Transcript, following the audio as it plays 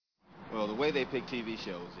Well, the way they pick TV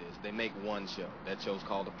shows is they make one show. That show's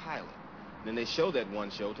called a pilot. Then they show that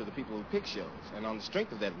one show to the people who pick shows. And on the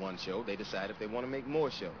strength of that one show, they decide if they want to make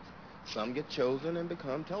more shows. Some get chosen and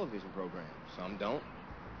become television programs. Some don't.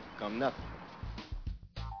 Become nothing.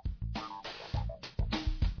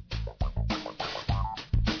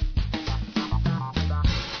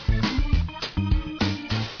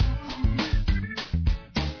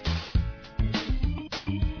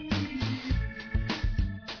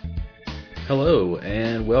 Hello,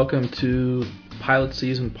 and welcome to Pilot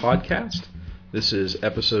Season Podcast. This is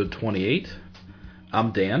episode 28.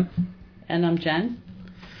 I'm Dan. And I'm Jen.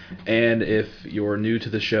 And if you're new to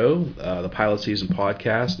the show, the Pilot Season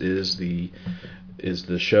Podcast is the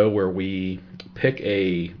show where we pick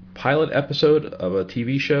a pilot episode of a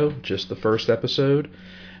TV show, just the first episode.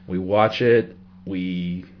 We watch it,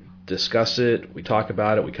 we discuss it, we talk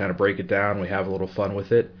about it, we kind of break it down, we have a little fun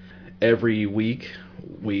with it. Every week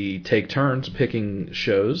we take turns picking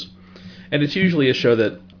shows, and it's usually a show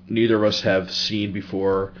that neither of us have seen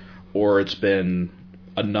before, or it's been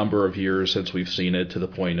a number of years since we've seen it to the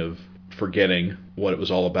point of forgetting what it was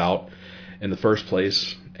all about in the first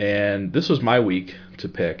place. And this was my week to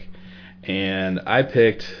pick, and I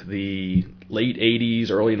picked the late 80s,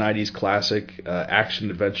 early 90s classic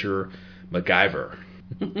action-adventure MacGyver,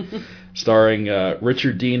 starring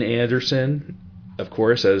Richard Dean Anderson, of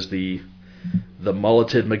course, as the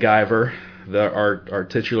mulleted MacGyver, our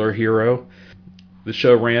titular hero. The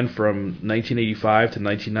show ran from 1985 to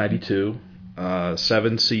 1992,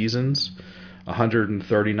 7 seasons,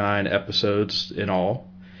 139 episodes in all,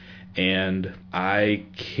 and I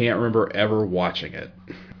can't remember ever watching it.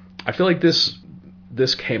 I feel like this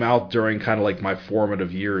came out during kind of like my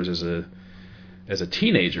formative years as a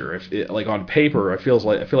teenager. If it, like on paper, I feel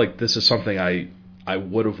like this is something I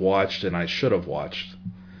would have watched and I should have watched,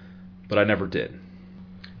 but I never did.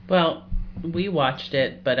 Well, we watched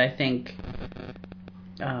it, but I think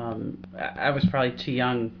I was probably too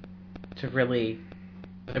young to really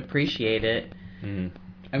appreciate it. Mm.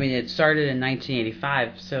 I mean, it started in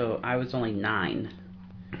 1985, so I was only 9.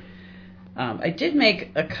 I did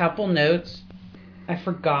make a couple notes. I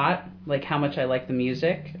forgot like how much I liked the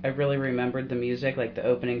music. I really remembered the music, like the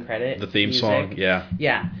opening credit. The theme music. Song, yeah.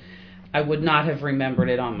 Yeah. I would not have remembered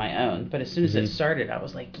it on my own, but as soon as it started, I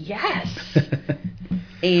was like, yes!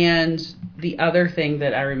 And the other thing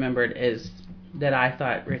that I remembered is that I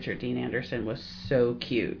thought Richard Dean Anderson was so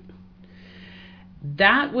cute.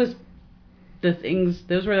 Those were the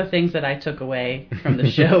things that I took away from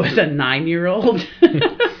the show as a 9-year-old.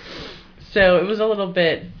 So it was a little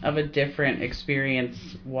bit of a different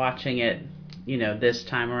experience watching it, this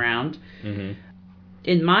time around. Mm-hmm.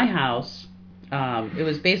 In my house, it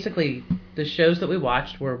was basically the shows that we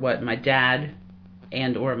watched were what my dad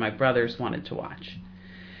and or my brothers wanted to watch.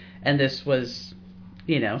 And this was,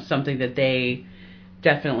 something that they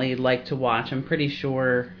definitely liked to watch. I'm pretty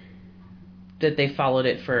sure that they followed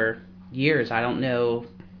it for years. I don't know,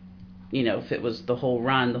 if it was the whole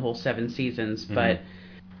run, the whole 7 seasons, but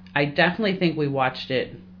I definitely think we watched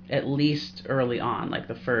it at least early on, like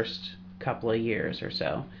the first couple of years or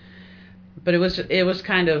so. But it was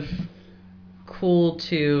kind of cool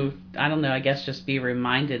to, I don't know, I guess just be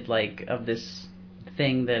reminded like of this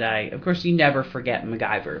thing that of course you never forget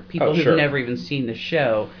MacGyver. People who've never even seen the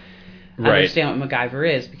show understand what MacGyver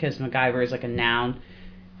is, because MacGyver is like a noun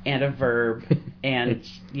and a verb and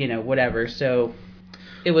whatever. So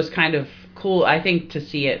it was kind of cool, I think, to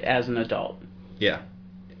see it as an adult. Yeah.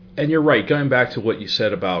 And you're right, going back to what you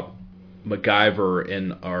said about MacGyver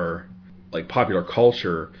in our like popular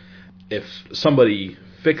culture, if somebody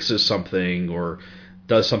fixes something or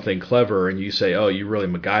does something clever and you say, oh, you really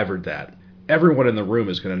MacGyvered that, everyone in the room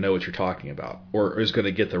is going to know what you're talking about, or is going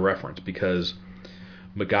to get the reference, because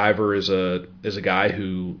MacGyver is a guy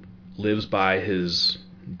who lives by his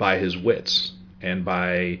wits and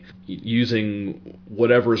by using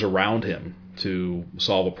whatever's around him to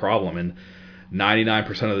solve a problem. And 99%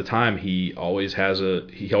 of the time he always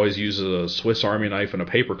uses a Swiss Army knife and a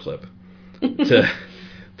paperclip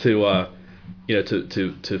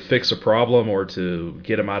to fix a problem or to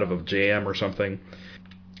get him out of a jam or something.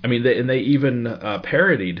 I mean, they even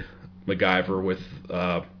parodied MacGyver with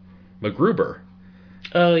MacGruber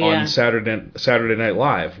on Saturday Night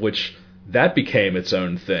Live, which that became its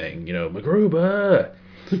own thing. MacGruber,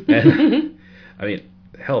 and I mean,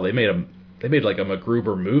 hell, they made like a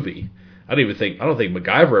MacGruber movie. I don't think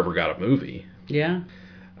MacGyver ever got a movie. Yeah.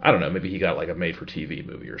 I don't know. Maybe he got like a made-for-TV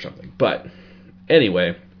movie or something. But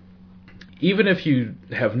anyway, even if you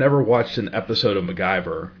have never watched an episode of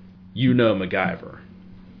MacGyver, you know MacGyver.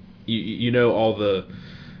 You know all the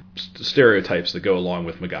stereotypes that go along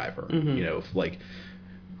with MacGyver. Mm-hmm. You know, like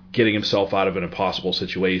getting himself out of an impossible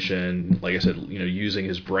situation. Like I said, you know, using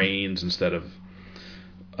his brains instead of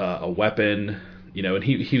a weapon. You know, and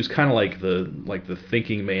he was kind of like the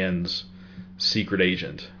thinking man's secret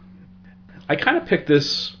agent. I kind of picked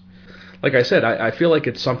this. Like I said, I feel like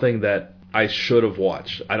it's something that I should have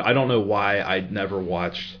watched. I don't know why I never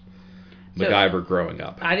watched MacGyver growing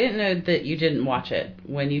up. I didn't know that you didn't watch it.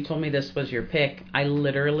 When you told me this was your pick, I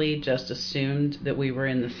literally just assumed that we were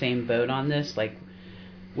in the same boat on this. Like,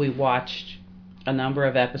 we watched a number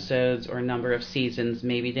of episodes or a number of seasons,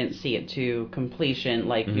 maybe didn't see it to completion.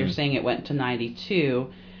 Like, you're saying it went to 92.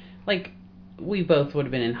 Like, we both would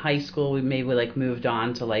have been in high school. We maybe, like, moved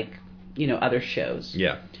on to, like, you know, other shows.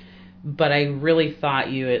 Yeah. But I really thought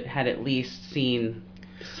you had at least seen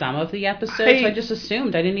some of the episodes. I just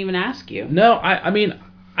assumed. I didn't even ask you. No, I mean,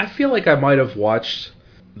 I feel like I might have watched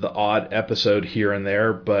the odd episode here and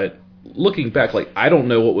there, but looking back, like, I don't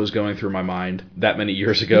know what was going through my mind that many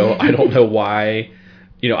years ago. I don't know why.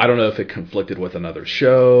 You know, I don't know if it conflicted with another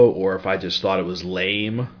show or if I just thought it was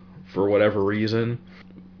lame for whatever reason.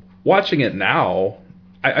 Watching it now,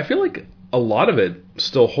 I feel like a lot of it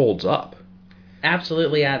still holds up.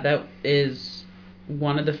 Absolutely, yeah. That is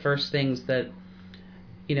one of the first things that,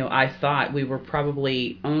 you know, I thought. We were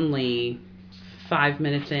probably only 5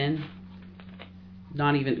 minutes in.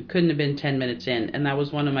 Couldn't have been 10 minutes in. And that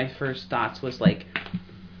was one of my first thoughts, was like,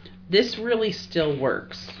 this really still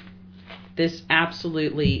works. This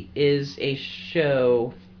absolutely is a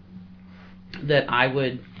show that I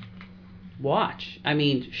would watch. I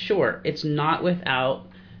mean, sure, it's not without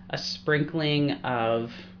a sprinkling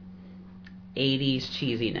of 80s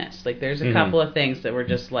cheesiness. Like, there's a couple of things that were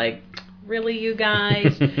just like, really, you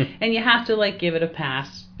guys? And you have to, like, give it a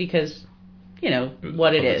pass because, you know,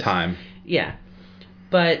 what it is. The time. Yeah.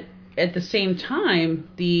 But at the same time,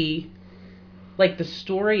 the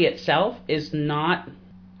story itself is not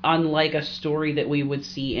unlike a story that we would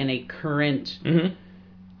see in a current,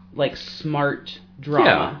 like, smart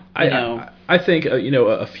drama. Yeah. I think, you know,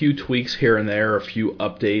 a few tweaks here and there, a few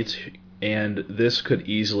updates, and this could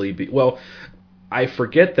easily be... Well, I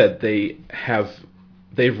forget that they've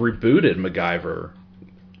rebooted MacGyver.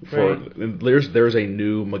 There's a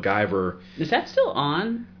new MacGyver. Is that still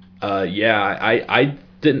on? Yeah, I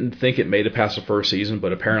didn't think it made it past the first season,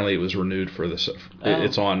 but apparently it was renewed for this.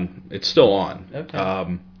 It's on. It's still on.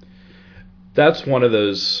 Okay. That's one of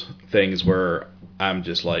those things where I'm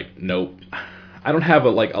just like, nope. I don't have a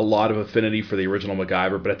lot of affinity for the original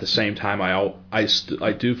MacGyver, but at the same time,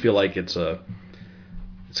 I do feel like it's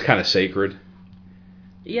kind of sacred.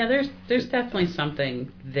 Yeah, there's definitely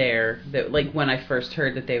something there that, like, when I first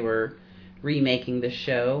heard that they were remaking the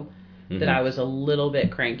show, that I was a little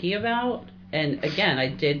bit cranky about. And again, I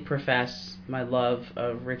did profess my love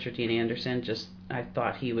of Richard Dean Anderson. Just, I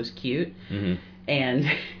thought he was cute. And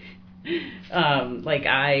like,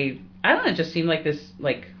 I don't know, it just seemed like this,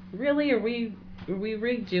 like, really, are we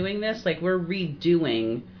redoing this? Like, we're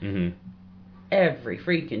redoing every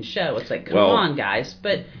freaking show. It's like, come on, guys.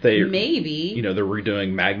 But maybe... You know, they're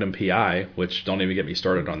redoing Magnum P.I., which, don't even get me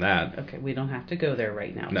started on that. Okay, we don't have to go there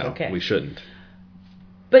right now. No, okay. We shouldn't.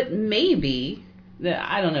 But maybe...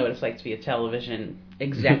 I don't know what it's like to be a television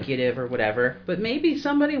executive or whatever, but maybe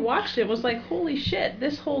somebody watched it and was like, holy shit,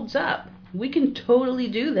 this holds up. We can totally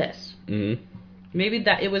do this. Maybe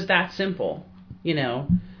that it was that simple, you know?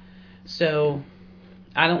 So,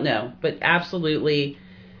 I don't know. But absolutely,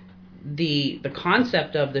 the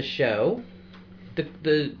concept of the show,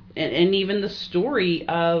 and even the story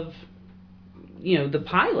of, you know, the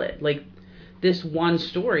pilot, like, this one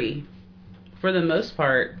story, for the most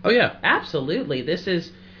part. Oh, yeah. Absolutely. This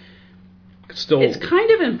is... It's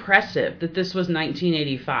kind of impressive that this was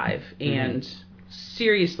 1985, and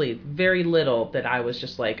seriously, very little that I was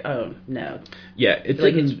just like, oh, no. Yeah,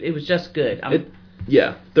 it was just good.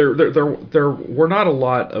 Yeah, there were not a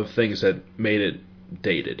lot of things that made it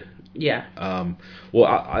dated. Yeah. Well,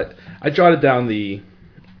 I jotted down the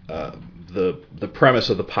premise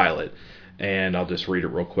of the pilot, and I'll just read it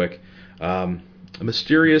real quick. A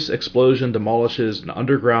mysterious explosion demolishes an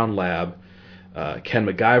underground lab. Can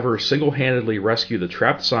MacGyver single-handedly rescue the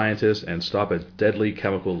trapped scientist and stop a deadly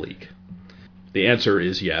chemical leak? The answer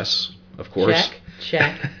is yes, of course.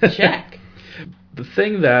 Check. The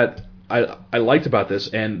thing that I liked about this,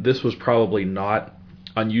 and this was probably not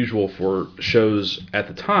unusual for shows at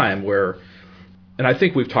the time, where, and I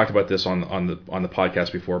think we've talked about this on the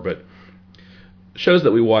podcast before, but shows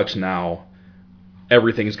that we watch now,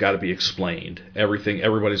 everything's got to be explained.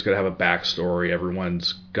 Everybody's got to have a backstory.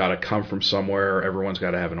 Everyone's got to come from somewhere. Everyone's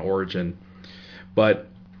got to have an origin. But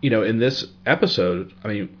in this episode, I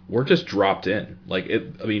mean, we're just dropped in.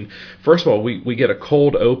 First of all, we get a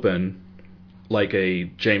cold open like a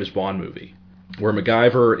James Bond movie where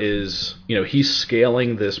MacGyver is, he's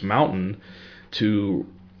scaling this mountain to,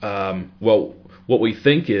 what we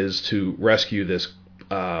think is to rescue this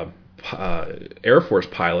Air Force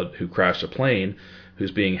pilot who crashed a plane,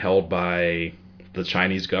 who's being held by the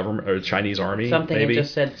Chinese government or Chinese army. Something maybe. it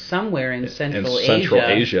just said somewhere in Central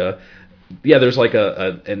Asia. Yeah, there's like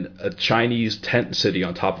a Chinese tent city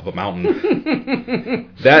on top of a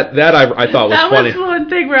mountain. that I thought was funny. That was one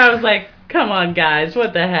thing where I was like, come on, guys,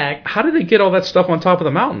 what the heck? How did they get all that stuff on top of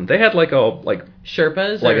the mountain? They had like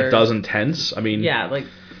Sherpas, a dozen tents. I mean, yeah,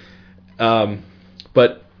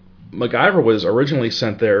 but MacGyver was originally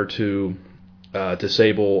sent there to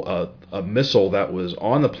disable a missile that was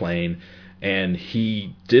on the plane, and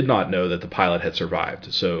he did not know that the pilot had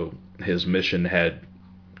survived. So his mission had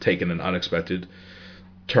taken an unexpected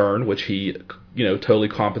turn, which he totally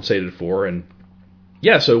compensated for, and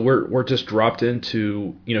yeah, so we're just dropped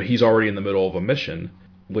into, he's already in the middle of a mission,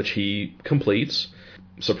 which he completes.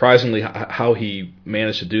 Surprisingly, how he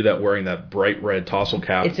managed to do that wearing that bright red tassel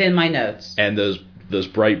cap. It's in my notes. And those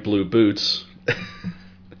bright blue boots.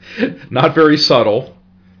 Not very subtle.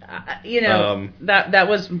 That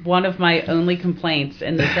was one of my only complaints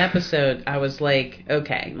in this episode. I was like,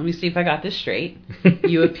 okay, let me see if I got this straight.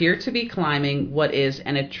 You appear to be climbing what is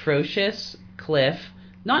an atrocious cliff.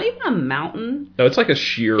 Not even a mountain. No, it's like a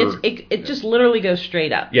sheer... It just literally goes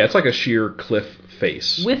straight up. Yeah, it's like a sheer cliff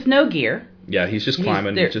face. With no gear. Yeah, he's just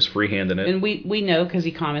climbing, just freehanding it. And we know, because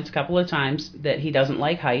he comments a couple of times, that he doesn't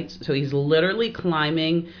like heights. So he's literally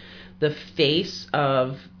climbing the face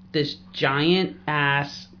of this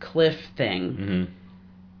giant-ass cliff thing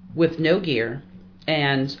with no gear.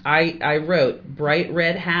 And I wrote bright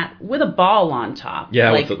red hat with a ball on top.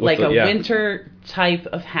 Yeah, like a winter type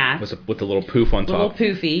of hat. With the little poof on top. A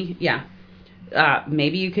little poofy, yeah.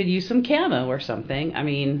 Maybe you could use some camo or something. I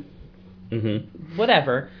mean,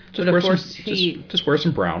 whatever. Just wear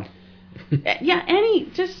some brown. Yeah,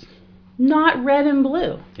 just not red and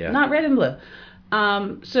blue. Yeah. Not red and blue.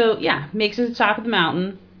 So, yeah, makes it to the top of the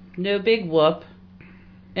mountain. No big whoop.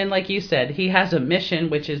 And like you said, he has a mission,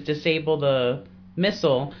 which is disable the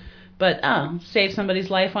missile. But, save somebody's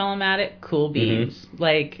life while I'm at it? Cool beans.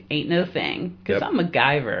 Like, ain't no thing. Because I'm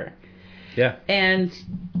MacGyver. Yeah. And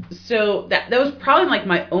so that was probably like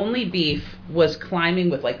my only beef was climbing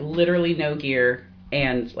with like literally no gear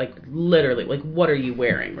and like literally like what are you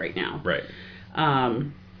wearing right now? Right.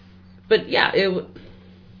 But yeah,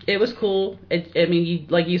 it was cool.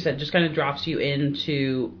 Like you said, just kind of drops you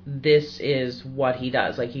into this is what he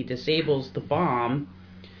does. Like he disables the bomb.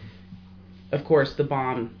 Of course, the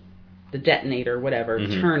detonator, whatever,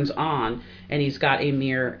 turns on, and he's got a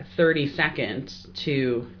mere 30 seconds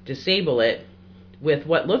to disable it with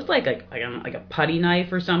what looked like a putty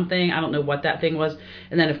knife or something. I don't know what that thing was.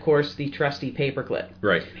 And then, of course, the trusty paperclip.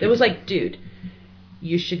 Right. It was like, dude,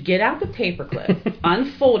 you should get out the paperclip,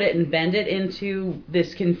 unfold it, and bend it into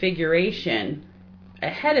this configuration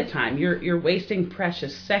ahead of time. You're wasting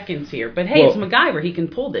precious seconds here. But hey, it's MacGyver. He can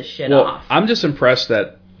pull this shit off. I'm just impressed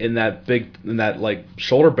that in that like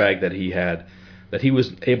shoulder bag that he had, that he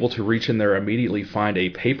was able to reach in there immediately, find a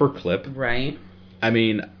paper clip. Right. I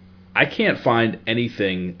mean, I can't find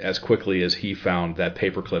anything as quickly as he found that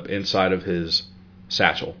paper clip inside of his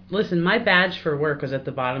satchel. Listen, my badge for work was at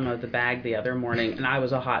the bottom of the bag the other morning, and I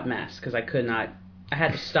was a hot mess because I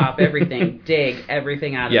had to stop everything, dig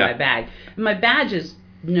everything out of my bag. And my badge is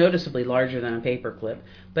noticeably larger than a paper clip,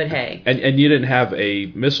 but hey. And you didn't have a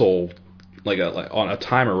missile like on a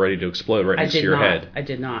timer ready to explode right next to your head. I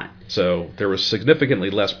did not. So there was significantly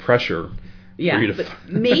less pressure. Yeah, but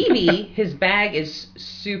maybe his bag is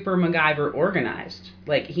super MacGyver organized.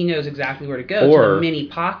 Like he knows exactly where to go to a mini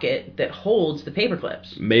pocket that holds the paper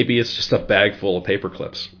clips. Maybe it's just a bag full of paper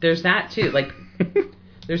clips. There's that too. Like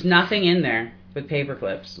there's nothing in there with paper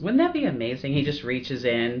clips. Wouldn't that be amazing? He just reaches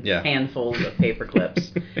in handfuls of paper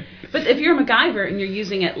clips. But if you're MacGyver and you're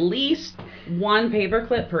using at least one paper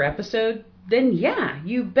clip per episode, then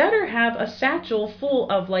you better have a satchel full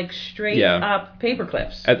of like straight up paper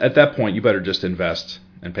clips. At that point, you better just invest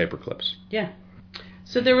in paper clips. Yeah.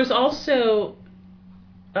 So there was also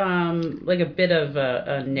like a bit of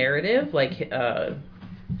a narrative, like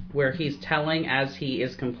where he's telling as he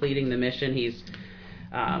is completing the mission. He's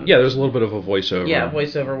there's a little bit of a voiceover. Yeah,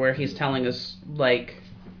 voiceover where he's telling us like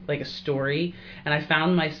a story, and I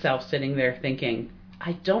found myself sitting there thinking,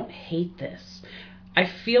 I don't hate this. I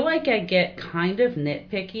feel like I get kind of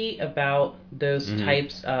nitpicky about those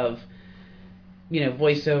types of,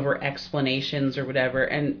 voiceover explanations or whatever.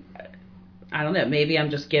 And I don't know, maybe I'm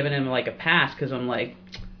just giving him like a pass because I'm like,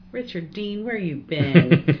 Richard Dean, where you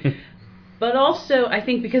been? But also, I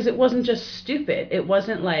think because it wasn't just stupid. It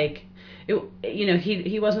wasn't like,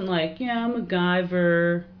 he wasn't like, yeah, I'm a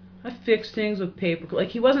MacGyver. I fix things with paper. Like,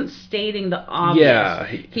 he wasn't stating the obvious. Yeah.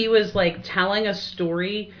 He was like telling a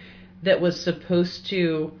story that was supposed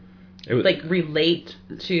to relate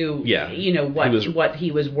to what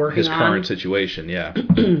he was working his on. His current situation, yeah.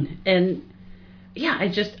 And yeah,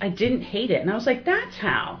 I didn't hate it. And I was like, that's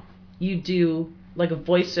how you do like a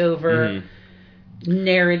voiceover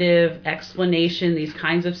narrative explanation, these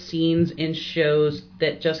kinds of scenes in shows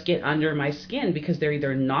that just get under my skin because they're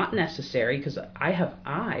either not necessary because I have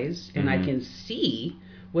eyes and I can see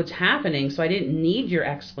what's happening, so I didn't need your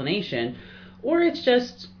explanation, or it's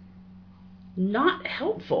just not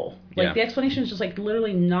helpful. Like the explanation is just like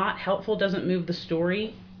literally not helpful, doesn't move the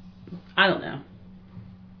story. I don't know.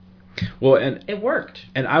 Well, and it worked.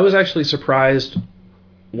 And I was actually surprised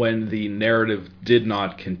when the narrative did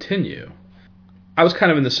not continue. I was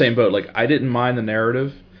kind of in the same boat. Like, I didn't mind the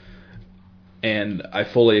narrative, and I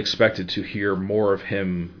fully expected to hear more of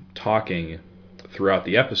him talking throughout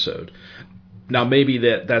the episode. Now, maybe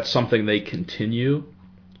that's something they continue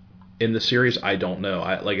in the series. I don't know.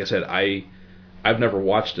 Like I said, I've never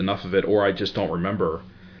watched enough of it, or I just don't remember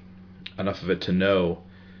enough of it to know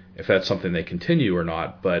if that's something they continue or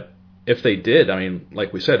not. But if they did, I mean,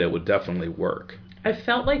 like we said, it would definitely work. I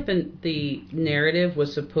felt like the narrative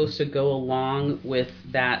was supposed to go along with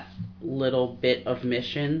that little bit of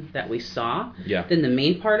mission that we saw. Yeah. Then the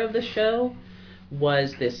main part of the show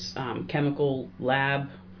was this chemical lab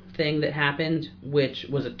thing that happened, which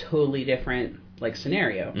was a totally different like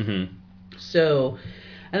scenario. Mm-hmm. So,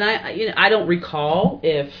 and I don't recall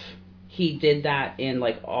if he did that in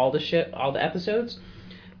like all the episodes,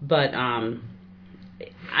 but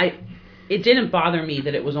it didn't bother me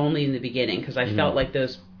that it was only in the beginning because I felt like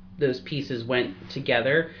those pieces went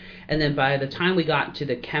together. And then by the time we got to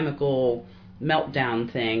the chemical meltdown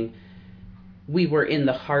thing, we were in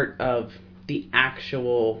the heart of the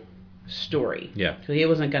actual story. Yeah. So he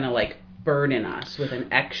wasn't going to like burden us with an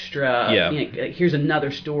extra, here's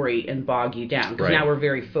another story and bog you down. Because now we're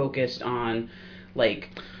very focused on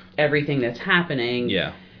like everything that's happening.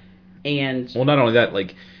 Yeah. And well, not only that,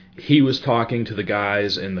 like, he was talking to the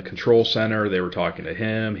guys in the control center. They were talking to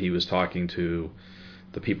him. He was talking to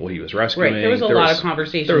the people he was rescuing. Right. There was a lot of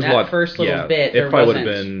conversation. That first little bit. It probably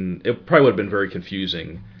would have been very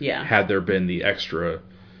confusing. Yeah. Had there been the extra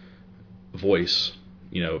voice,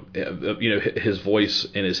 his voice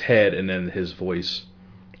in his head, and then his voice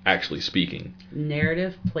actually speaking.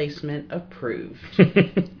 Narrative placement approved.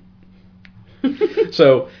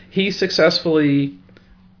 So he successfully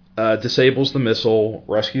disables the missile,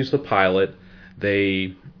 rescues the pilot.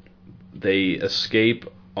 They escape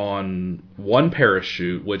on one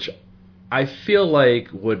parachute, which I feel like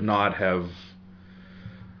would not have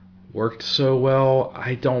worked so well.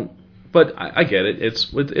 But I get it. It's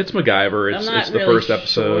MacGyver. It's the first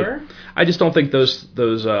episode. Sure. I just don't think those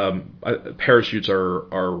parachutes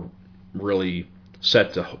are really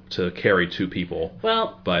set to carry two people.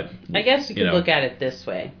 Well, but I guess you could look at it this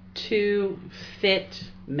way: two fit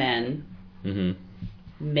men,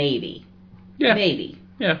 maybe. Yeah. Maybe.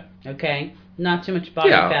 Yeah. Okay. Not too much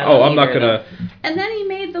body fat. Oh, I'm not gonna. And then he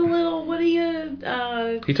made the little. What do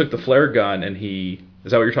you? He took the flare gun and he.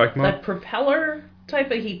 Is that what you're talking about? The propeller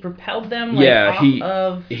type of. He propelled them.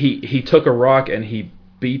 He took a rock and he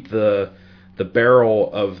beat the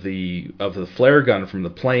barrel of the flare gun from the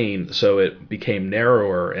plane, so it became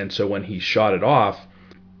narrower. And so when he shot it off,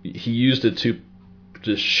 he used it to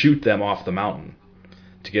just shoot them off the mountain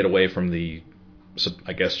to get away from the,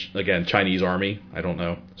 I guess, again, Chinese army. I don't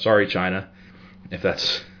know. Sorry, China, if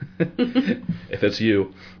that's if it's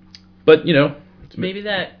you. But maybe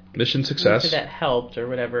that mission success. Maybe that helped or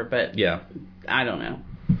whatever. But yeah, I don't know.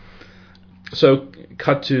 So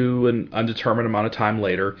cut to an undetermined amount of time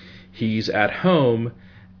later. He's at home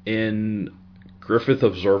in Griffith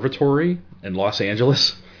Observatory in Los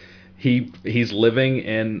Angeles. He's living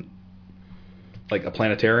in like a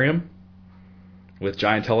planetarium with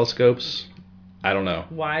giant telescopes. I don't know.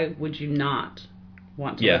 Why would you not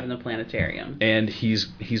want to live in the planetarium? And he's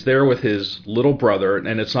there with his little brother,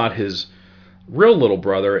 and it's not his real little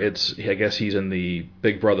brother. I guess he's in the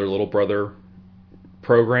Big Brother Little Brother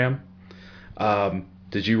program.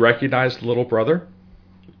 Did you recognize the little brother?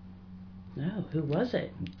 No, who was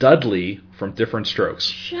it? Dudley from Different Strokes.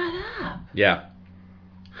 Shut up. Yeah.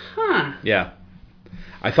 Huh. Yeah.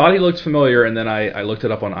 I thought he looked familiar, and then I looked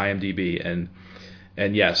it up on IMDb,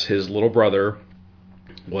 and yes, his little brother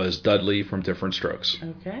was Dudley from Different Strokes.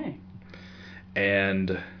 Okay.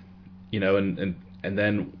 And and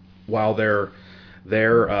then while they're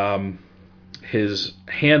there, his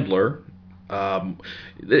handler,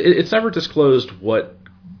 it's never disclosed what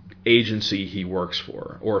agency he works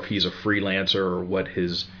for, or if he's a freelancer, or what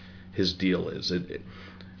his deal is.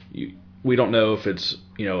 We don't know if it's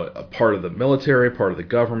a part of the military, part of the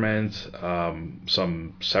government,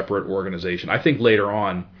 some separate organization. I think later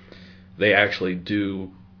on they actually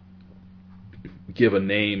do give a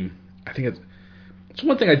name. I think it's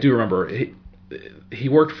one thing I do remember. He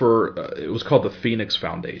worked for it was called the Phoenix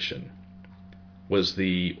Foundation, was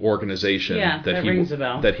the organization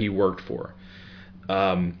that he worked for.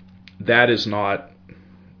 That is not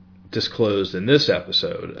disclosed in this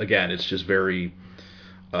episode. Again, it's just very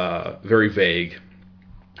vague.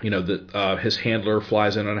 That his handler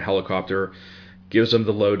flies in on a helicopter, gives him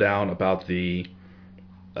the lowdown about the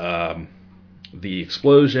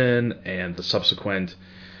explosion and the subsequent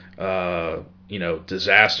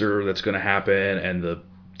disaster that's going to happen, and the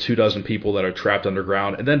 24 people that are trapped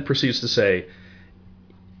underground, and then proceeds to say,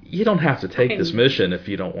 you don't have to take this mission if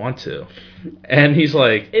you don't want to. And he's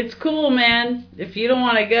like, it's cool, man. If you don't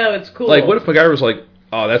want to go, it's cool. Like, what if MacGyver was like,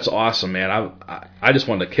 oh, that's awesome, man. I just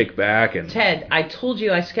wanted to kick back and... Ted, I told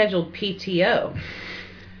you I scheduled PTO.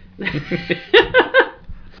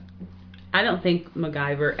 I don't think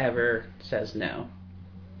MacGyver ever says no.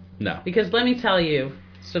 No. Because let me tell you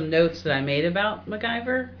some notes that I made about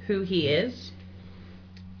MacGyver, who he is.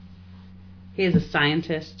 He is a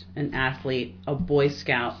scientist, an athlete, a Boy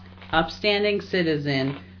Scout, upstanding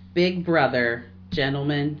citizen, big brother,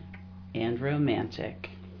 gentleman, and romantic.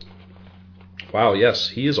 Wow, yes,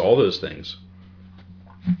 he is all those things.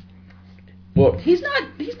 Well, he's not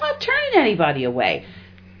turning anybody away.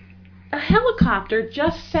 A helicopter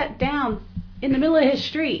just set down in the middle of his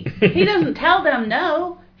street. He doesn't tell them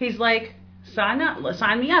no. He's like, sign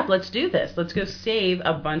me up. Let's do this. Let's go save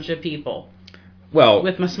a bunch of people. Well,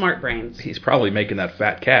 with my smart brains. He's probably making that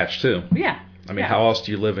fat cash too. Yeah. I mean, how else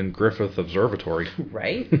do you live in Griffith Observatory?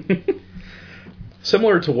 Right.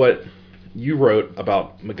 Similar to what you wrote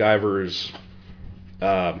about MacGyver's,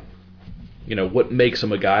 what makes a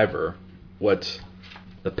MacGyver, what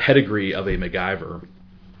the pedigree of a MacGyver.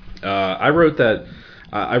 I wrote that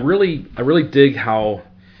I really dig how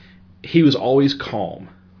he was always calm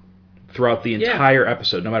throughout the entire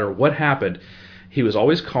episode. No matter what happened, he was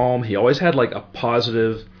always calm. He always had like a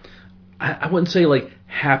positive, I wouldn't say like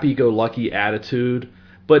happy-go-lucky attitude,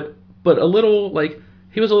 but a little like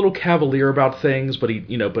he was a little cavalier about things, but he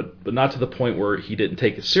but not to the point where he didn't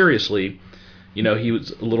take it seriously. He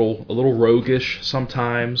was a little roguish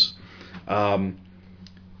sometimes, and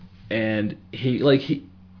he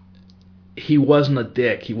wasn't a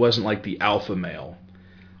dick. He wasn't like the alpha male.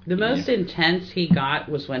 The most intense he got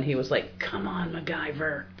was when he was like, "Come on,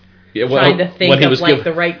 MacGyver." Yeah, trying to think of like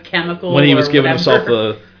the right chemical. When he was giving himself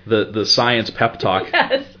the science pep talk.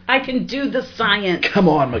 Yes, I can do the science. Come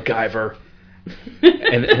on, MacGyver.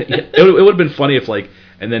 And it would have been funny if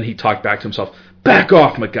and then he talked back to himself, back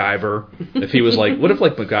off, MacGyver. If he was like, what if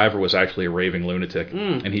MacGyver was actually a raving lunatic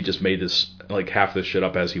and he just made this half this shit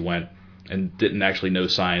up as he went and didn't actually know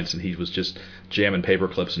science, and he was just jamming paper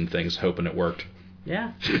clips and things hoping it worked.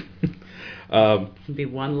 Yeah. Be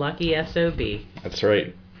one lucky SOB. That's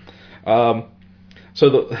right.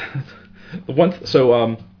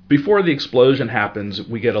 Before the explosion happens,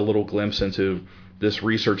 we get a little glimpse into this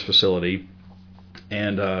research facility,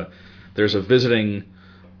 and there's a visiting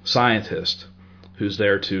scientist who's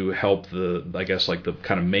there to help the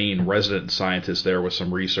kind of main resident scientist there with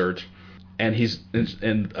some research, and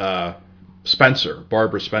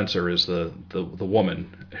Barbara Spencer is the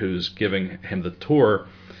woman who's giving him the tour,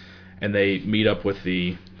 and they meet up with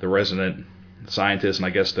the resident scientists, and I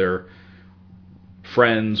guess they're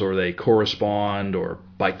friends, or they correspond, or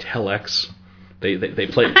by telex. They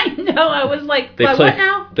play. I know. I was like, what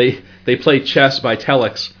now? They play chess by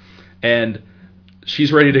telex, and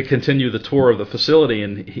she's ready to continue the tour of the facility,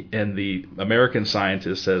 and the American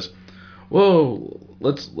scientist says, "Whoa,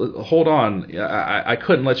 let's hold on. I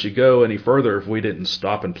couldn't let you go any further if we didn't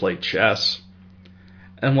stop and play chess."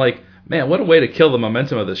 And I'm like, man, what a way to kill the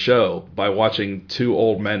momentum of the show by watching two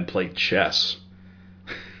old men play chess.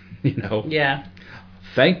 Yeah.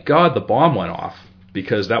 Thank God the bomb went off,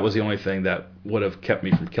 because that was the only thing that would have kept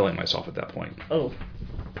me from killing myself at that point. Oh.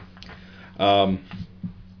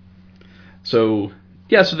 So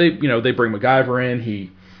they bring MacGyver in.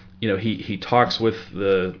 He talks with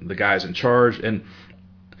the guys in charge, and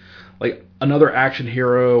like another action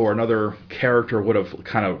hero or another character would have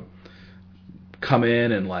kind of come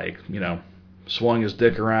in and swung his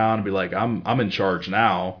dick around and be like, I'm in charge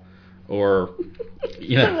now, or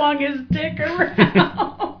swung his dick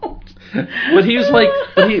around. But he's like,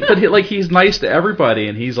 like he's nice to everybody,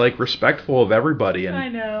 and he's like respectful of everybody, and I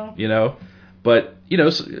know. you know, but you know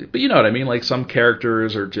what I mean. Like some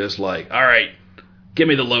characters are just like, all right, give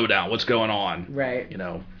me the lowdown. What's going on? Right. You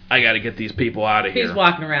know, I got to get these people out of here. He's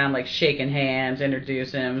walking around like shaking hands,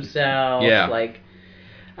 introducing himself. Yeah. Like,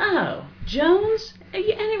 oh, Jones, are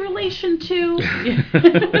you any relation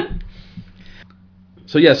to?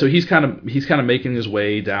 So yeah, so he's kind of making his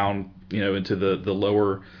way down, you know, into the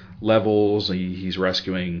lower levels. He's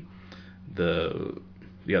rescuing the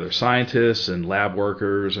other scientists and lab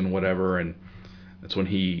workers and whatever, and that's when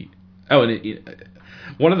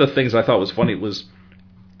one of the things I thought was funny was,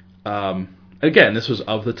 again, this was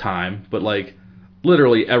of the time, but like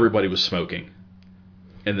literally everybody was smoking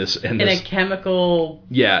in a chemical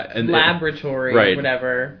laboratory right. or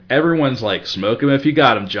whatever. Everyone's like, smoke him if you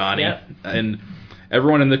got him, Johnny. Yep. And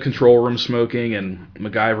everyone in the control room smoking, and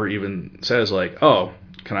MacGyver even says like, oh,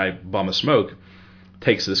 can I bum a smoke?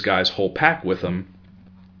 Takes this guy's whole pack with him,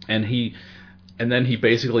 and then he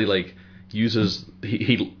basically like uses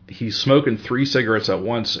he's smoking 3 cigarettes at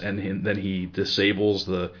once, and then he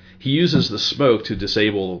uses the smoke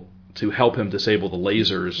to help him disable the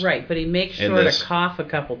lasers. Right, but he makes sure to cough a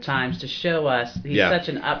couple times to show us he's such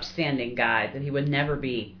an upstanding guy that he would never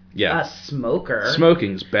be a smoker.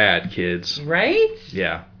 Smoking's bad, kids. Right?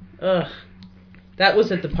 Yeah. Ugh. That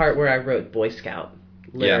was at the part where I wrote Boy Scout.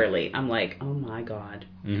 Literally. Yeah. I'm like, oh my God.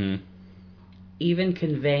 Mm-hmm. Even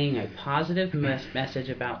conveying a positive message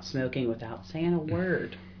about smoking without saying a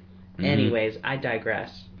word. Mm-hmm. Anyways, I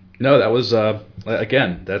digress. No, that was,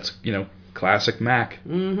 again, that's, you know, classic Mac.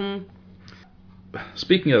 Mm-hmm.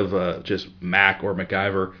 Speaking of just Mac or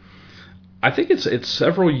MacGyver, I think it's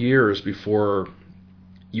several years before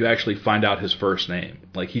you actually find out his first name.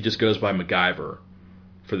 Like, he just goes by MacGyver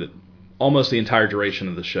for almost the entire duration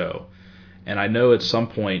of the show. And I know at some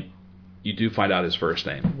point you do find out his first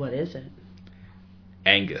name. What is it?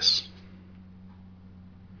 Angus.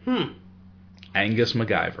 Angus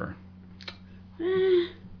MacGyver.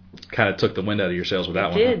 Kind of took the wind out of your sails with that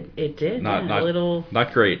one. It did.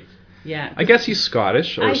 Not great. Yeah. I guess he's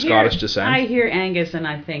Scottish or Scottish descent. I hear Angus and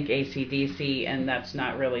I think AC/DC, and that's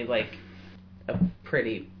not really like a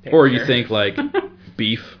pretty picture. Or you think like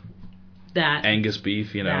beef. That. Angus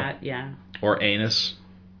beef, you know. That, yeah. Or anus.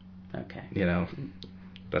 Okay. You know.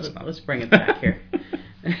 Let's bring it back here.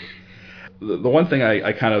 The one thing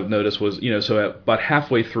I kind of noticed was, you know, so about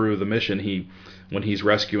halfway through the mission, when he's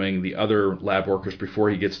rescuing the other lab workers before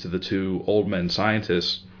he gets to the 2 old men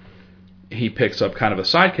scientists, he picks up kind of a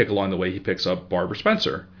sidekick along the way. He picks up Barbara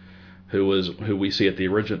Spencer, who we see at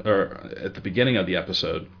the beginning of the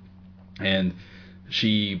episode, and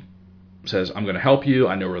she says, "I'm going to help you.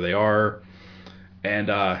 I know where they are." And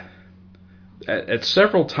at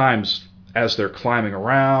several times as they're climbing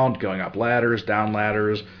around, going up ladders, down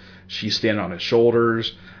ladders, she's standing on his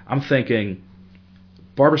shoulders. I'm thinking,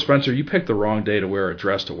 Barbara Spencer, you picked the wrong day to wear a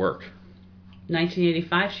dress to work.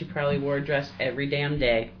 1985, she probably wore a dress every damn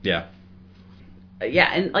day. Yeah.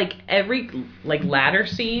 Yeah, and like every ladder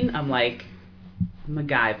scene, I'm like,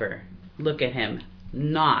 MacGyver, look at him,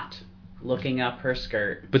 not looking up her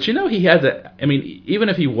skirt. But you know he had to, I mean, even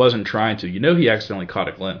if he wasn't trying to, you know he accidentally caught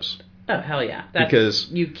a glimpse. Oh, hell yeah.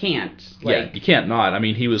 Because you can't. You can't not. I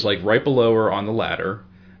mean, he was like right below her on the ladder,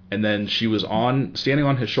 and then she was standing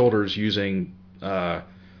on his shoulders using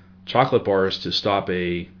chocolate bars to stop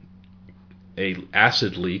a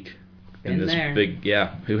acid leak in this big,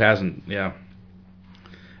 who hasn't,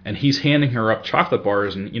 and he's handing her up chocolate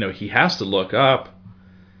bars, and, you know, he has to look up.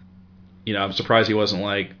 You know, I'm surprised he wasn't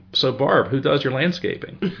like, "So Barb, who does your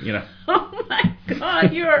landscaping?" You know. Oh my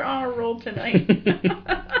God, you are on a roll tonight.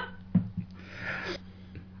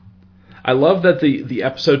 I love that the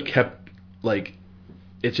episode kept, like,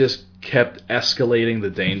 it just kept escalating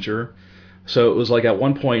the danger. So it was like at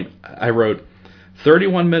one point I wrote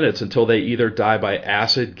 31 minutes until they either die by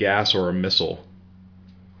acid, gas, or a missile.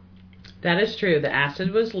 That is true. The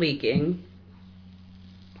acid was leaking.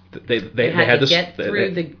 They had to get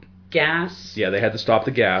through the gas. Yeah, they had to stop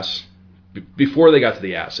the gas before they got to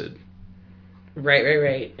the acid.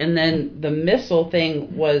 Right. And then the missile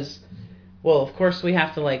thing was, well, of course we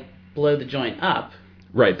have to like blow the joint up.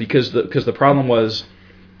 Right, because the problem was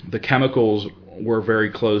the chemicals were very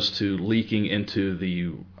close to leaking into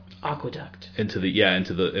the aqueduct. And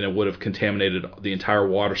it would have contaminated the entire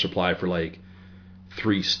water supply for like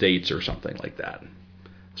 3 states or something like that.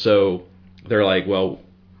 So they're like, well,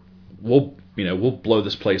 we'll blow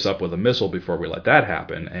this place up with a missile before we let that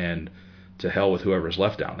happen, and to hell with whoever's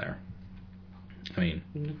left down there. I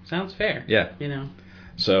mean, sounds fair. Yeah. You know.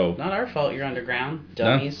 So not our fault you're underground,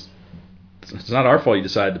 dummies. It's not our fault you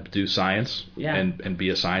decided to do science Yeah. and be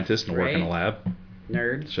a scientist and work in a lab.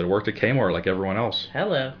 Nerd. Should have worked at Kmart like everyone else.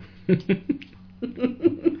 Hello.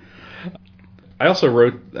 I also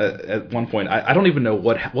wrote at one point, I don't even know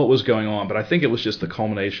what was going on, but I think it was just the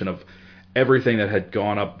culmination of everything that had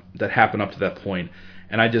happened up to that point.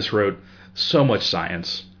 And I just wrote so much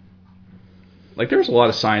science. Like, there was a lot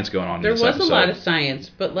of science going on in this episode. There was a lot of science,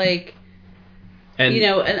 but, like, and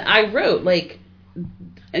I wrote, like,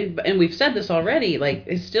 and we've said this already, like,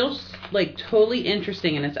 it's still, like, totally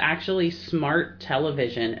interesting, and it's actually smart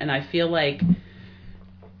television, and I feel like,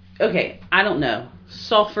 okay, I don't know,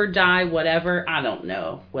 sulfur dye, whatever, I don't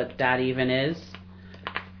know what that even is,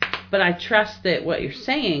 but I trust that what you're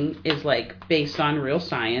saying is, like, based on real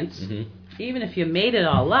science. Mm-hmm. Even if you made it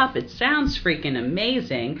all up, it sounds freaking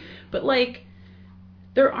amazing, but, like,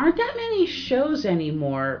 there aren't that many shows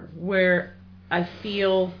anymore where I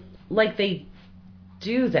feel like they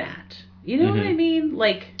do that. You know what I mean?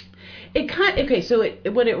 Like, it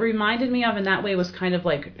what it reminded me of in that way was kind of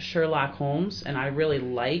like Sherlock Holmes, and I really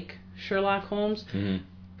like Sherlock Holmes. Mm-hmm.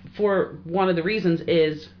 For one of the reasons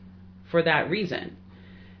is for that reason.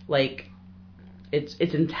 Like, it's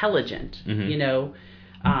intelligent,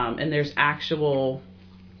 and there's actual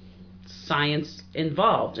science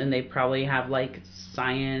involved, and they probably have, like,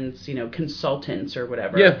 science, consultants or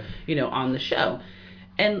whatever, on the show.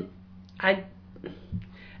 And I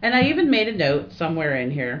even made a note somewhere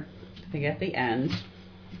in here, I think at the end,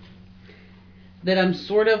 that I'm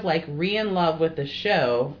sort of, like, in love with the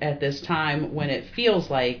show at this time when it feels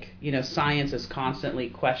like, science is constantly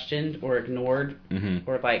questioned or ignored,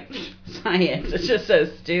 or, like, science is just so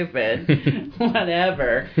stupid,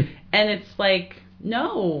 whatever. And it's like,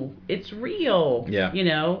 no, it's real,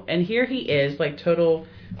 and here he is, like, total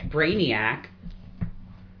brainiac,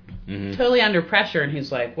 totally under pressure, and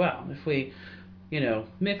he's like, well, if we,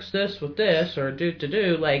 mix this with this, or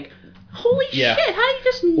do, like, holy shit, how do you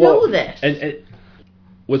just know this? And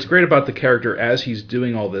what's great about the character as he's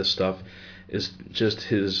doing all this stuff is just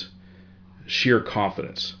his sheer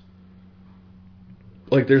confidence.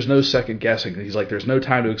 Like, there's no second guessing. He's like, there's no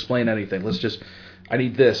time to explain anything. Let's just... I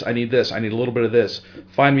need this, I need a little bit of this.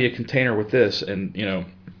 Find me a container with this, and, and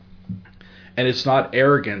it's not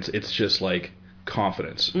arrogance, it's just, like,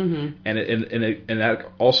 confidence. Mm-hmm. And that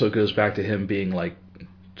also goes back to him being, like,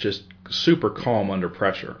 just super calm under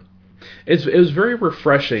pressure. It was very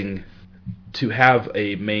refreshing to have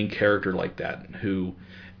a main character like that, who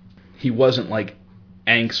he wasn't, like,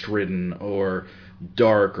 angst-ridden or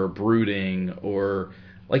dark or brooding or...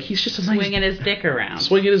 Like, he's just a nice... Swinging his dick around.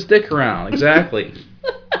 Swinging his dick around, exactly.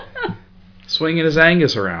 Swinging his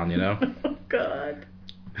Angus around, Oh, God.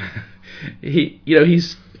 He's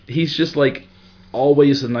just, like,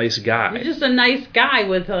 always a nice guy. He's just a nice guy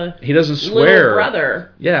with a... He doesn't swear. Little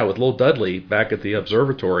brother. Yeah, with little Dudley back at the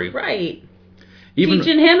observatory. Right.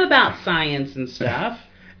 Teaching him about science and stuff.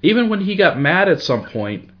 Even when he got mad at some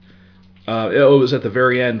point... it was at the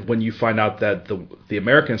very end when you find out that the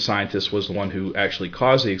American scientist was the one who actually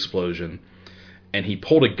caused the explosion, and he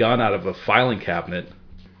pulled a gun out of a filing cabinet.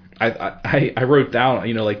 I wrote down,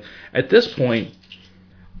 like, at this point,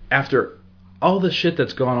 after all the shit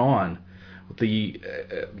that's gone on, the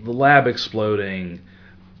lab exploding,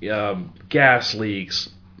 gas leaks,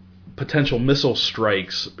 potential missile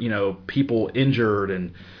strikes, people injured,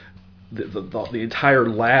 and the entire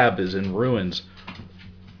lab is in ruins.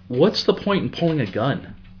 What's the point in pulling a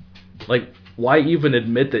gun? Like, why even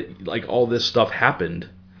admit that, like, all this stuff happened?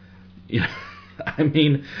 I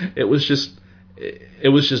mean, it was just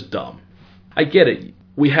dumb. I get it.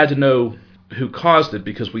 We had to know who caused it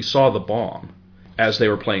because we saw the bomb. As they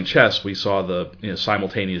were playing chess, we saw the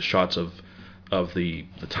simultaneous shots of the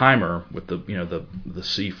timer with the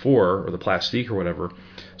C4 or the plastique or whatever.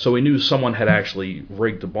 So we knew someone had actually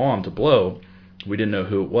rigged the bomb to blow. We didn't know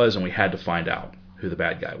who it was, and we had to find out who the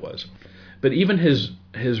bad guy was. But even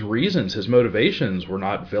his reasons, his motivations were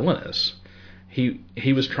not villainous.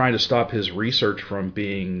 He was trying to stop his research from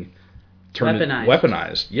being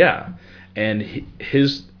weaponized. Yeah. And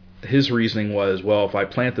his reasoning was, well, if I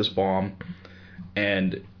plant this bomb,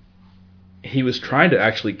 and he was trying to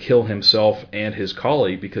actually kill himself and his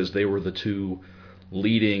colleague because they were the two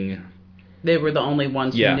leading... They were the only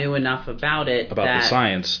ones who knew enough about it. About the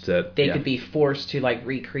science that... They could be forced to, like,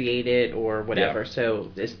 recreate it or whatever. Yeah.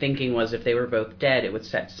 So his thinking was if they were both dead, it would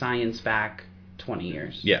set science back 20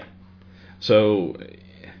 years. Yeah. So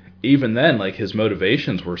even then, like, his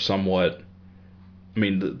motivations were somewhat... I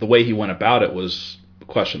mean, the way he went about it was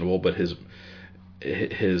questionable, but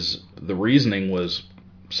the reasoning was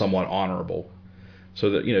somewhat honorable. So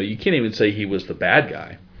that, you can't even say he was the bad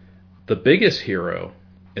guy. The biggest hero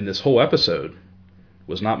in this whole episode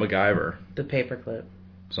was not MacGyver. The paperclip.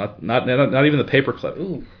 It's not even the paperclip.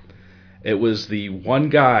 Ooh. It was the one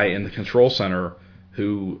guy in the control center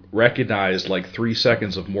who recognized like 3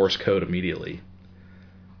 seconds of Morse code immediately.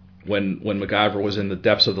 When MacGyver was in the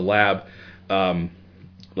depths of the lab,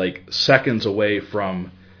 like seconds away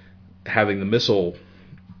from having the missile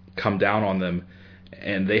come down on them,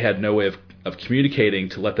 and they had no way of communicating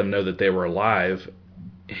to let them know that they were alive,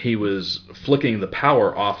 he was flicking the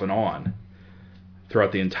power off and on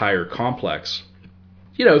throughout the entire complex.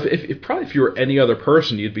 You know, if you were any other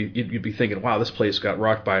person, you'd be thinking, wow, this place got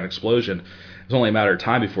rocked by an explosion. It was only a matter of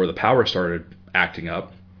time before the power started acting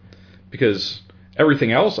up, because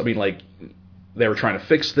everything else, I mean, like, they were trying to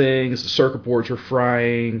fix things, the circuit boards were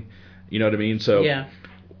frying, you know what I mean? So yeah.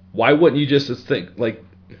 Why wouldn't you just think, like,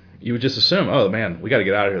 you would just assume, oh man, we got to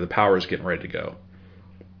get out of here, the power is getting ready to go.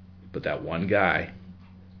 But that one guy,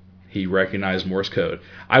 he recognized Morse code.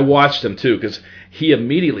 I watched him too, because he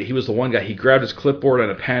was the one guy, he grabbed his clipboard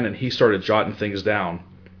and a pen and he started jotting things down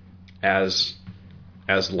as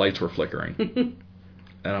the lights were flickering.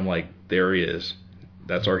 And I'm like, there he is.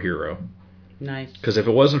 That's our hero. Nice. Because if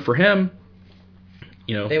it wasn't for him,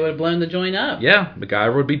 you know, they would have blown the joint up. Yeah,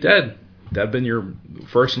 MacGyver would be dead. That'd been your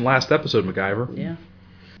first and last episode, MacGyver. Yeah.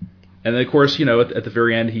 And then, of course, you know, at the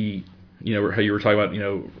very end, he, you know, how you were talking about, you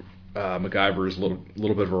know, MacGyver is a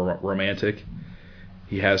little bit of a romantic.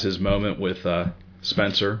 He has his moment with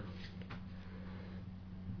Spencer.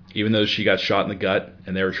 Even though she got shot in the gut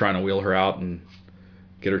and they were trying to wheel her out and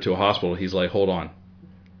get her to a hospital, he's like, hold on.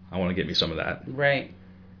 I want to get me some of that. Right.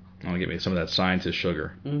 I want to get me some of that scientist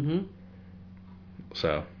sugar. Mm-hmm.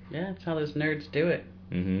 So. Yeah, that's how those nerds do it.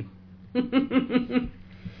 Mm-hmm.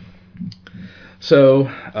 So,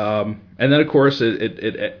 and then of course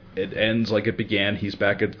it ends like it began. He's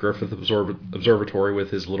back at Griffith Observatory with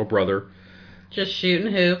his little brother. Just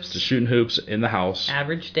shooting hoops in the house.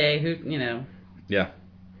 Average day, you know. Yeah.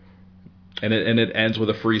 And it ends with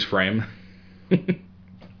a freeze frame.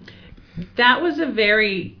 That was a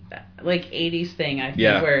very like 80s thing, I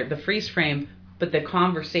think, where the freeze frame, but the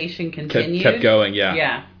conversation continued. Kept going, yeah.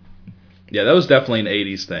 Yeah. Yeah, that was definitely an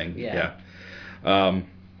 80s thing. Yeah.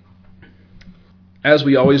 As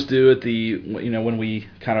we always do at when we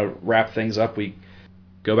kind of wrap things up, we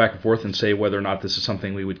go back and forth and say whether or not this is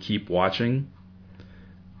something we would keep watching.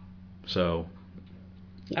 So,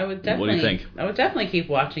 I would definitely. What do you think? I would definitely keep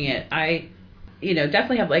watching it. I,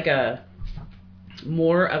 definitely have like a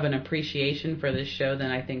more of an appreciation for this show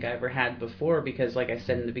than I think I ever had before, because, like I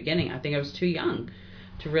said in the beginning, I think I was too young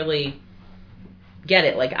to really get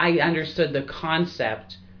it. Like, I understood the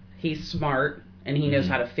concept. He's smart and he knows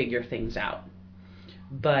how to figure things out.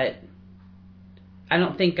 But I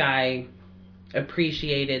don't think I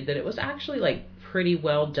appreciated that it was actually like pretty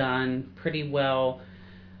well done, pretty well,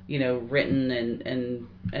 written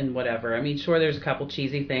and whatever. I mean, sure, there's a couple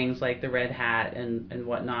cheesy things like the red hat and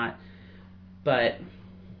whatnot, but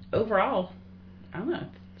overall, I don't know.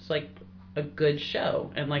 It's like a good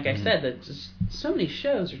show. And like I said, that just so many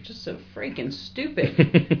shows are just so freaking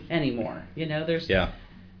stupid anymore. There's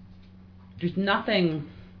nothing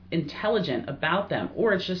intelligent about them,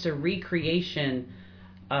 or it's just a recreation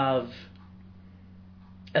of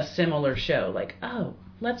a similar show. Like, oh,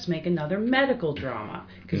 let's make another medical drama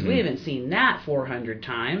because we haven't seen that 400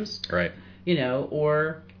 times, right?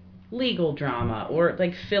 Or legal drama, or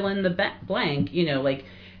like fill in the blank. Like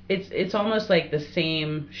it's almost like the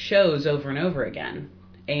same shows over and over again.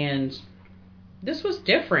 And this was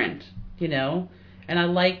different, and I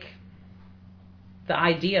like the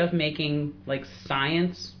idea of making like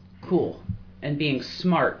science cool and being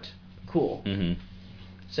smart cool.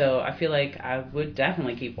 So I feel like I would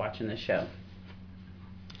definitely keep watching this show.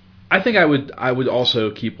 I think I would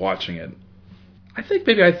also keep watching it. I think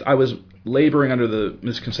maybe I was laboring under the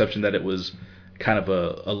misconception that it was kind of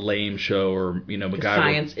a lame show, or MacGyver.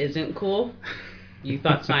 Science isn't cool. You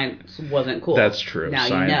thought science wasn't cool. That's true.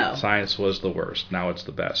 Now Science was the worst. Now it's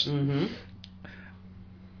the best.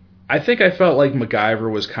 I think I felt like MacGyver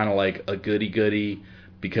was kind of like a goody-goody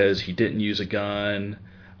because he didn't use a gun.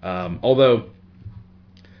 Although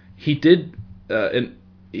he did, and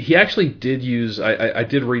he actually did use. I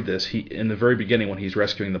did read this. He, in the very beginning when he's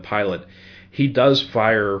rescuing the pilot, he does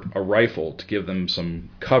fire a rifle to give them some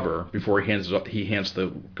cover before he hands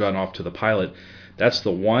the gun off to the pilot. That's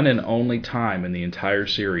the one and only time in the entire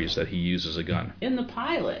series that he uses a gun. In the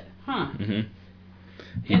pilot, huh?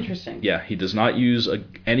 Interesting. Yeah, he does not use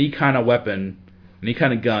any kind of weapon, any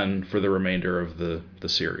kind of gun for the remainder of the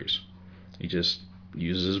series. He just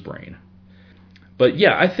uses his brain. But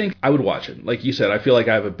yeah, I think I would watch it. Like you said, I feel like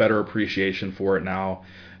I have a better appreciation for it now,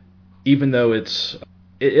 even though it's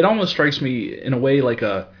it almost strikes me in a way like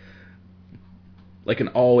an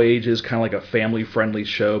all ages kind of like a family friendly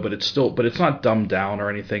show, but it's not dumbed down or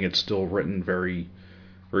anything. It's still written very,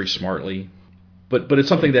 very smartly, but it's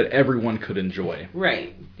something that everyone could enjoy.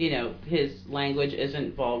 Right. His language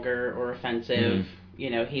isn't vulgar or offensive.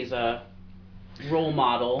 He's a role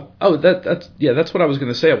model. Oh, that's what I was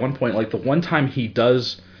going to say at one point. Like the one time he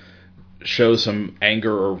does show some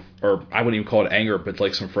anger or I wouldn't even call it anger, but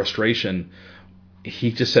like some frustration,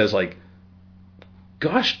 he just says like,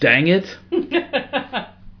 "Gosh dang it!"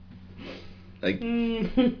 Like,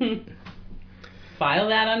 file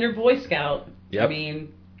that under Boy Scout. Yep. I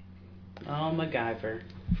mean, MacGyver.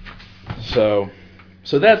 So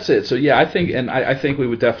that's it. So yeah, I think we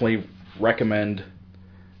would definitely recommend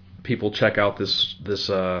people check out this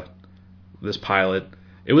pilot.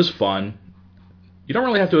 It was fun. You don't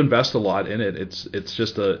really have to invest a lot in it. It's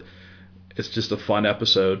just a fun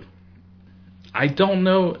episode. I don't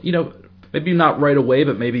know, maybe not right away,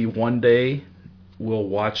 but maybe one day we'll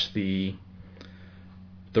watch the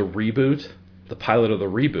reboot, the pilot of the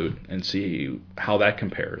reboot, and see how that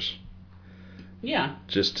compares. Yeah.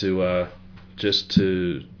 Just for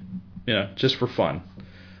fun.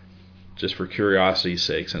 Just for curiosity's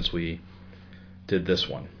sake, since we did this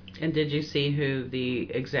one. And did you see who the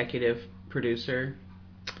executive producer?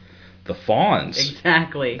 The Fonz.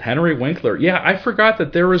 Exactly. Henry Winkler. Yeah, I forgot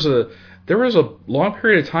that there was a long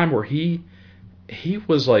period of time where he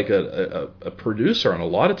was like a producer on a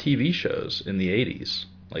lot of TV shows in the 80s.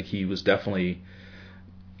 Like he was definitely.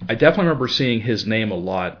 I definitely remember seeing his name a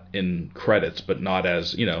lot in credits, but not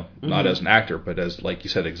as not as an actor, but as, like you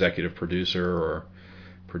said, executive producer or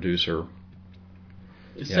producer.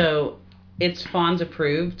 Yeah. So it's Fonz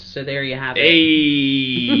approved. So there you have it.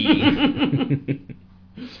 Hey.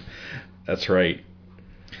 That's right.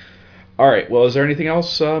 All right. Well, is there anything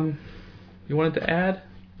else you wanted to add?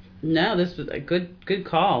 No, this was a good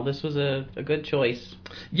call. This was a good choice.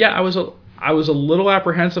 Yeah, I was a little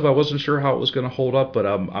apprehensive. I wasn't sure how it was going to hold up, but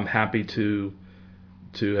I'm happy to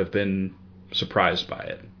have been surprised by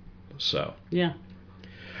it. So yeah.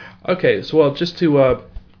 Okay, so just to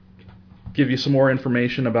give you some more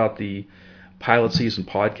information about the pilot season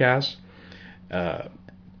podcast.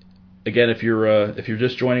 Again, if you're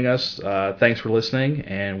just joining us, thanks for listening,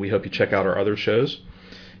 and we hope you check out our other shows.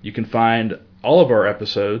 You can find all of our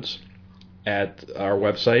episodes at our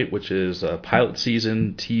website, which is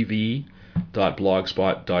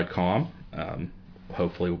pilotseasontv.blogspot.com.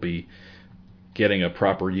 Hopefully we'll be getting a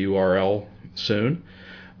proper URL soon.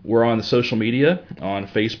 We're on the social media, on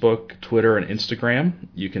Facebook, Twitter, and Instagram.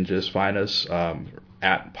 You can just find us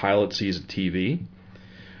at Pilot Season TV.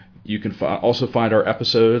 You can also find our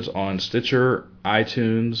episodes on Stitcher,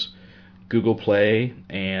 iTunes, Google Play,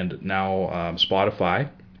 and now Spotify.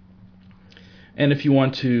 And if you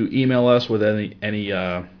want to email us with any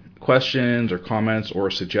questions or comments or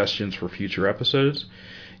suggestions for future episodes,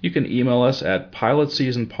 you can email us at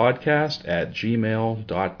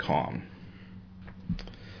pilotseasonpodcast@gmail.com.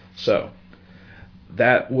 So,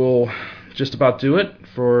 that will just about do it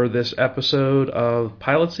for this episode of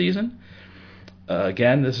Pilot Season.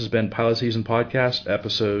 Again, this has been Pilot Season Podcast,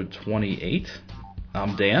 episode 28.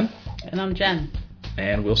 I'm Dan. And I'm Jen.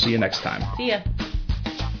 And we'll see you next time. See ya.